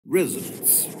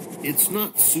Resonance. It's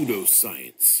not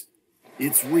pseudoscience.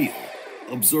 It's real,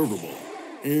 observable,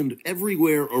 and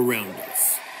everywhere around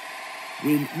us.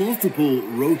 When multiple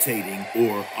rotating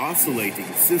or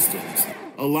oscillating systems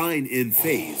align in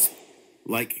phase,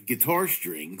 like guitar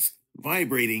strings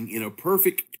vibrating in a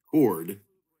perfect chord,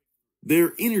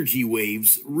 their energy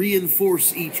waves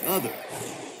reinforce each other,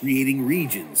 creating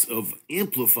regions of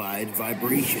amplified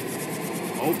vibration,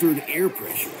 altered air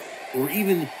pressure, or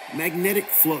even magnetic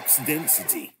flux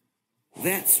density.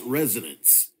 That's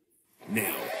resonance.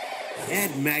 Now,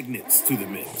 add magnets to the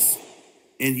mix,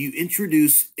 and you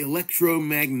introduce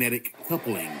electromagnetic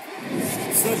coupling.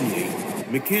 Suddenly,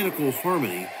 mechanical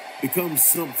harmony becomes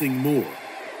something more.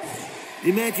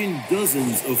 Imagine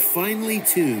dozens of finely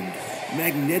tuned,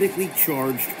 magnetically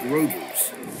charged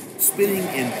rotors, spinning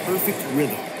in perfect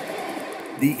rhythm.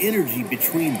 The energy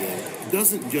between them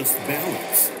doesn't just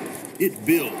balance, it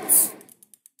builds.